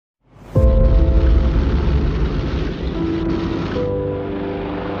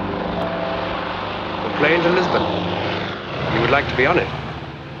you'd like to be on it.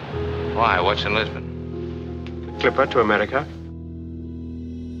 Why? What's in Lisbon? Clipper to America.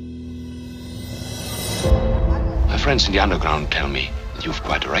 My friends in the underground tell me that you've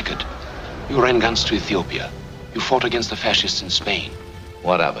quite a record. You ran guns to Ethiopia. You fought against the fascists in Spain.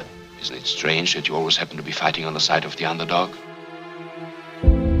 What of it? Isn't it strange that you always happen to be fighting on the side of the underdog?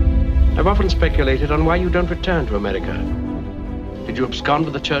 I've often speculated on why you don't return to America. Did you abscond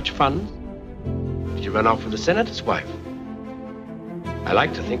with the church funds? Did you run off with the senator's wife? I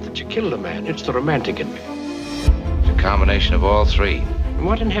like to think that you killed a man. It's the romantic in me. It's a combination of all three. And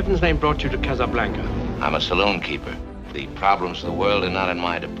what in heaven's name brought you to Casablanca? I'm a saloon keeper. The problems of the world are not in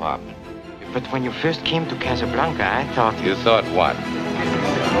my department. But when you first came to Casablanca, I thought... You thought what?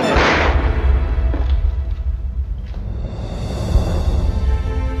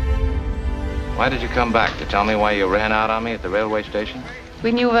 Why did you come back? To tell me why you ran out on me at the railway station?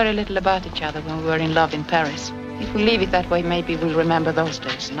 We knew very little about each other when we were in love in Paris. If we leave it that way, maybe we'll remember those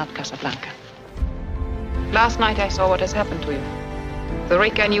days, not Casablanca. Last night I saw what has happened to you. The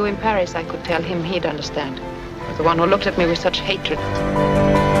Rick I knew in Paris, I could tell him he'd understand. But the one who looked at me with such hatred.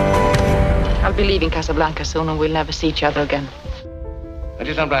 I'll be leaving Casablanca soon and we'll never see each other again. Don't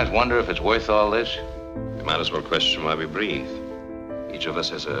you sometimes wonder if it's worth all this? We might as well question why we breathe. Each of us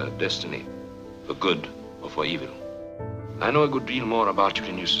has a destiny, for good or for evil. I know a good deal more about you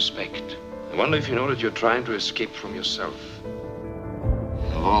than you suspect. I wonder if you know that you're trying to escape from yourself.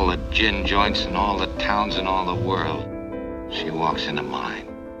 Of all the gin joints in all the towns in all the world, she walks into mine.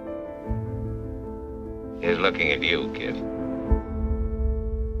 Here's looking at you, kid.